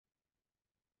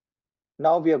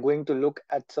Now we are going to look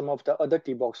at some of the other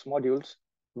TBox modules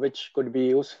which could be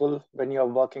useful when you are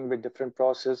working with different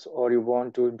process or you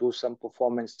want to do some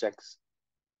performance checks.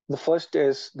 The first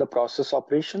is the process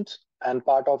operations, and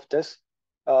part of this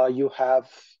you have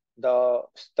the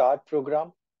start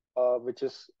program, which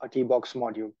is a TBox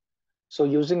module. So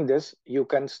using this, you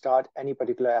can start any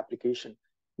particular application,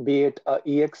 be it a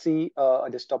exe, a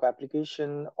desktop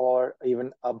application, or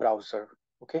even a browser.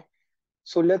 Okay,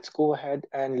 so let's go ahead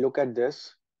and look at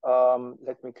this.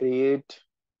 Let me create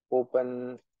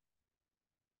open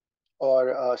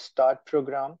or start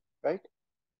program, right?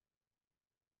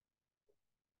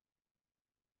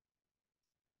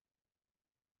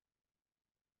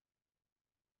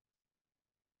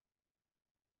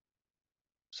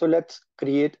 So let's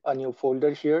create a new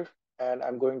folder here, and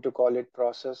I'm going to call it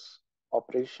process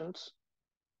operations.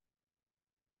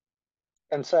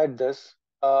 Inside this,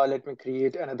 let me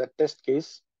create another test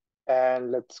case,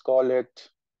 and let's call it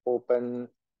open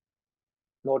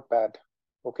notepad.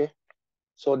 Okay,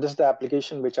 so this is the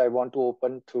application which I want to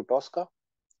open through Tosca,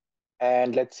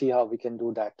 and let's see how we can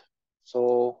do that.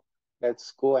 So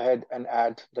let's go ahead and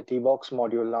add the TBox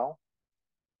module now,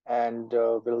 and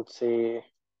we'll say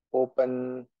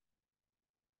open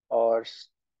or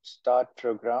start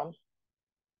program.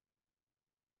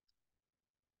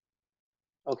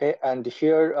 Okay, and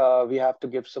here we have to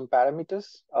give some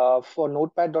parameters. For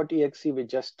notepad.exe, we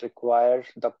just require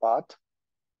the path.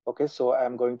 Okay, so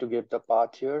I'm going to give the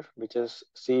path here, which is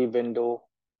C window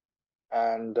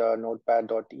and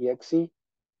notepad.exe.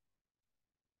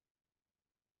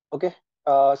 Okay,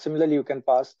 similarly, you can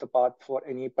pass the path for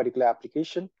any particular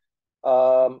application.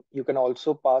 You can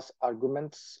also pass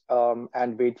arguments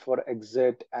and wait for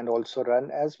exit and also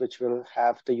run as, which will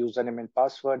have the username and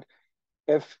password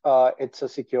if it's a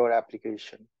secure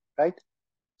application, right?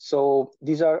 So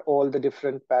these are all the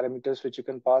different parameters which you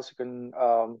can pass. You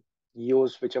can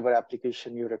use whichever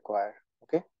application you require,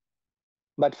 okay?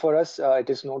 But for us, it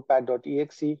is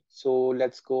notepad.exe. So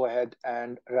let's go ahead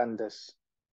and run this.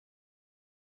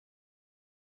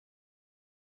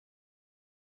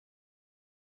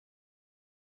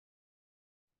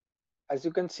 As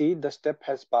you can see, the step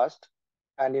has passed.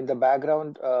 And in the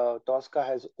background, Tosca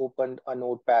has opened a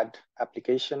notepad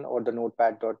application or the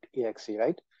notepad.exe,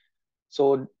 right?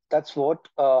 So that's what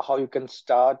how you can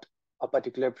start a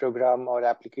particular program or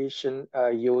application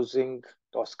using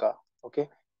Tosca, okay?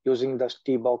 Using the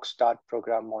TBox Start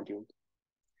Program module.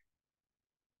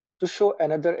 To show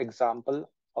another example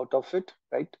out of it,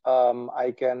 right?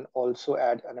 I can also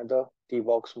add another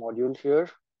TBox module here.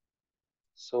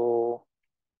 So,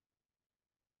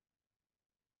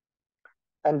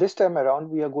 and this time around,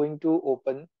 we are going to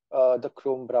open the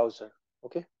Chrome browser,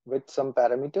 okay, with some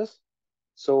parameters.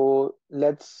 So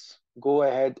let's go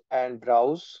ahead and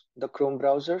browse the Chrome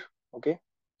browser, okay?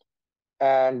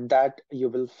 And that you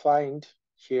will find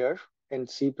here in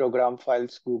C program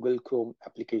files Google Chrome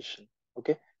application,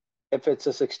 okay? If it's a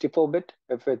 64-bit,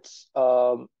 if it's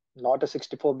not a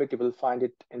 64-bit, you will find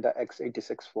it in the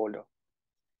x86 folder.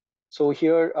 So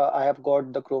here I have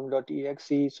got the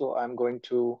chrome.exe, so I'm going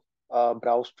to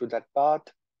browse to that path,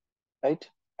 right?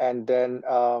 And then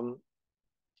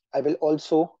I will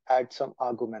also add some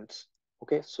arguments.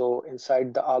 Okay, so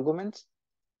inside the arguments,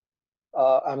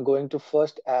 I'm going to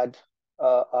first add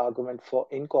argument for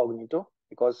incognito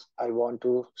because I want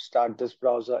to start this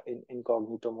browser in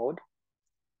incognito mode.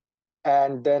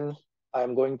 And then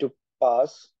I'm going to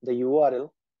pass the URL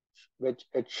which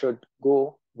it should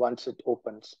go once it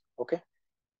opens. Okay,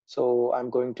 so I'm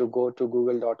going to go to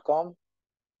google.com.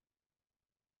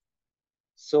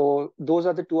 So those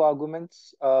are the two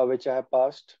arguments which I have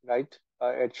passed, right?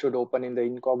 It should open in the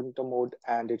incognito mode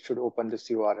and it should open this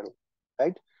URL,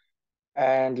 right?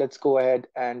 And let's go ahead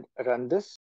and run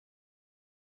this.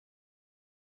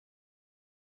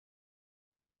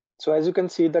 So as you can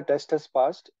see, the test has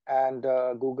passed and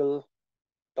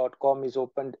google.com is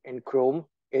opened in Chrome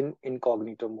in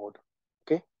incognito mode.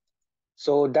 Okay,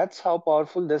 so that's how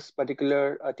powerful this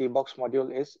particular TBox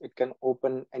module is. It can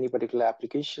open any particular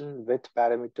application with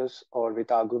parameters or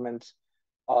with arguments,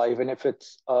 even if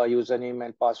it's a username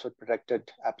and password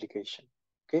protected application.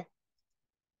 Okay.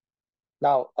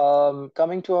 Now,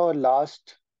 coming to our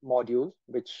last module,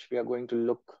 which we are going to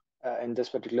look in this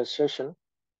particular session,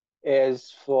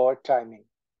 is for timing.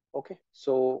 Okay,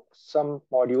 so some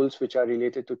modules which are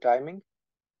related to timing,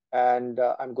 and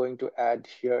I'm going to add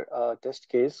here a test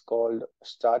case called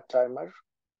start timer,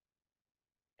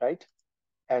 right?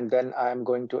 And then I'm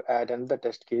going to add another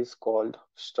test case called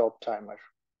stop timer.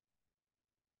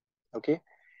 Okay,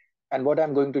 and what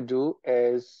I'm going to do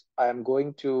is I'm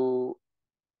going to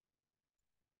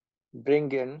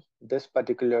bring in this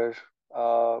particular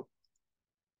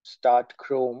start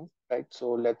Chrome, right?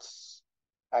 So let's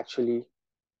actually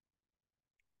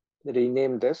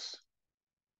rename this,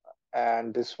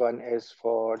 and this one is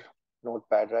for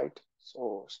Notepad, right?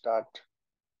 So start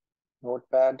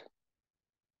Notepad.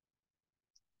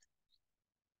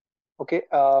 Okay,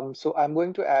 so I'm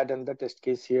going to add another test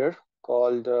case here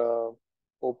called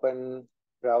open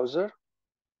browser,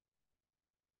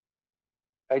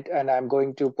 right? And I'm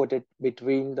going to put it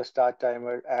between the start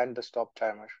timer and the stop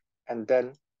timer. And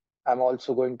then I'm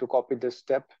also going to copy this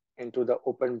step into the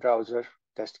open browser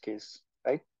test case,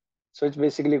 right? So it's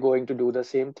basically going to do the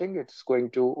same thing. It's going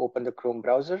to open the Chrome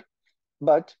browser,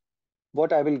 but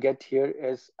what I will get here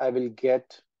is I will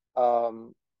get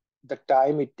the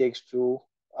time it takes to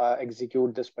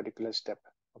execute this particular step.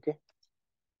 Okay.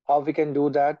 How we can do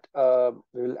that?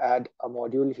 We will add a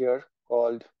module here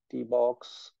called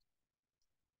TBox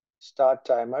Start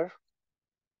Timer.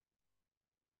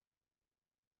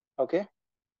 Okay.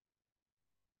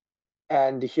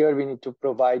 And here we need to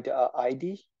provide a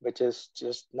ID, which is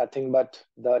just nothing but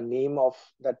the name of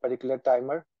that particular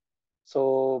timer.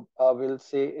 So we'll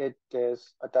say it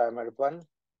is a timer 1.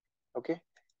 Okay.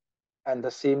 And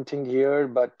the same thing here,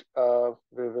 but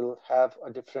we will have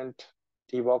a different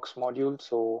TBox module.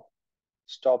 So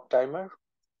stop timer.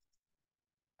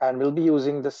 And we'll be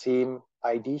using the same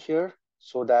ID here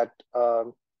so that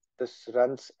this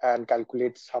runs and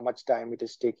calculates how much time it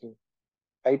is taking,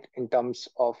 right, in terms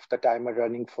of the timer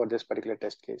running for this particular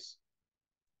test case.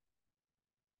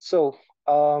 So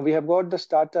we have got the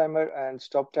start timer and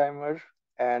stop timer,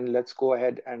 and let's go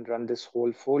ahead and run this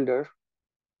whole folder.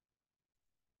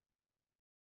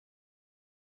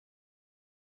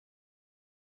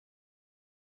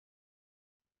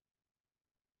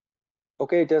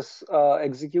 Okay, it is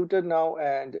executed now,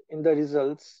 and in the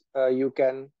results, you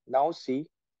can now see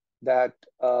that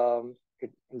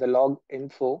in the log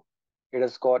info, it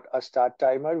has got a start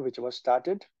timer which was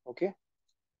started. Okay,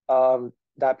 the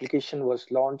application was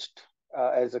launched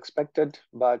as expected,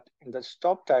 but in the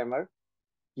stop timer,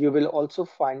 you will also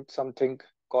find something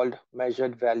called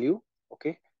measured value.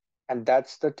 Okay, and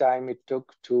that's the time it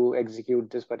took to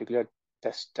execute this particular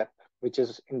test step, which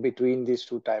is in between these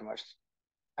two timers,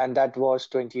 and that was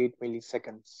 28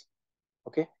 milliseconds.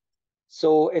 Okay,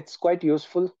 so it's quite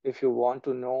useful if you want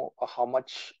to know how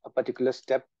much a particular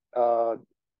step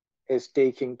is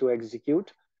taking to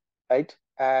execute, right?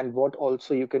 And what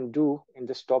also you can do in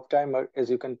the stop timer is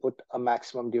you can put a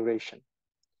maximum duration.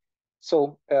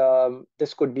 So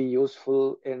this could be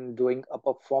useful in doing a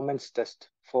performance test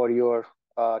for your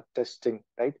testing,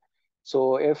 right?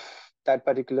 So if that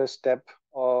particular step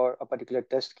or a particular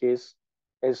test case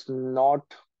is not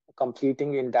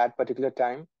completing in that particular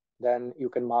time, then you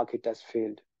can mark it as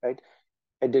failed, right?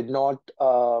 It did not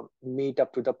meet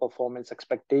up to the performance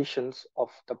expectations of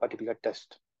the particular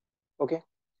test. Okay.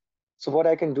 So what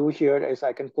I can do here is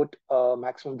I can put a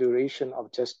maximum duration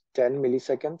of just 10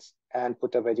 milliseconds and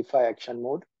put a verify action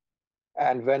mode.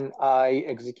 And when I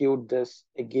execute this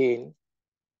again,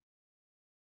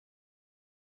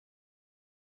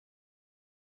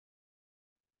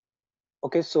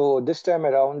 okay, so this time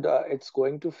around, it's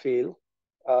going to fail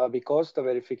because the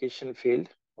verification failed.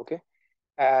 Okay.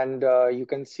 And you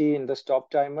can see in the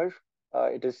stop timer,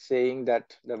 it is saying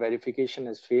that the verification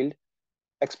has failed.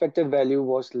 Expected value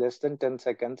was less than 10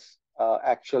 seconds.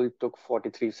 Actual took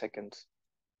 43 seconds.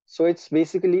 So it's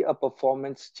basically a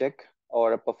performance check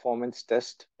or a performance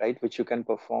test, right, which you can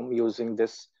perform using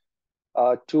this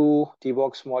two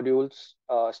TBox modules,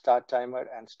 start timer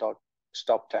and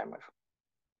stop timer.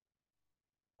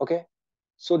 Okay,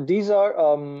 so these are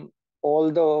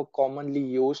all the commonly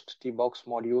used TBox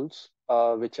modules,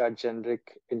 which are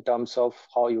generic in terms of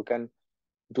how you can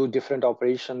do different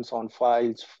operations on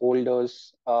files,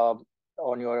 folders,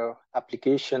 on your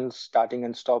applications, starting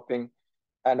and stopping,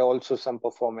 and also some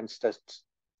performance tests.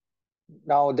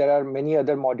 Now, there are many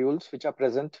other modules which are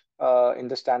present in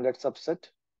the standard subset,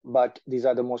 but these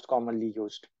are the most commonly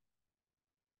used.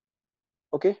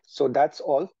 Okay, so that's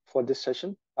all for this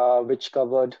session, which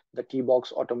covered the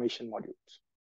TBox automation modules.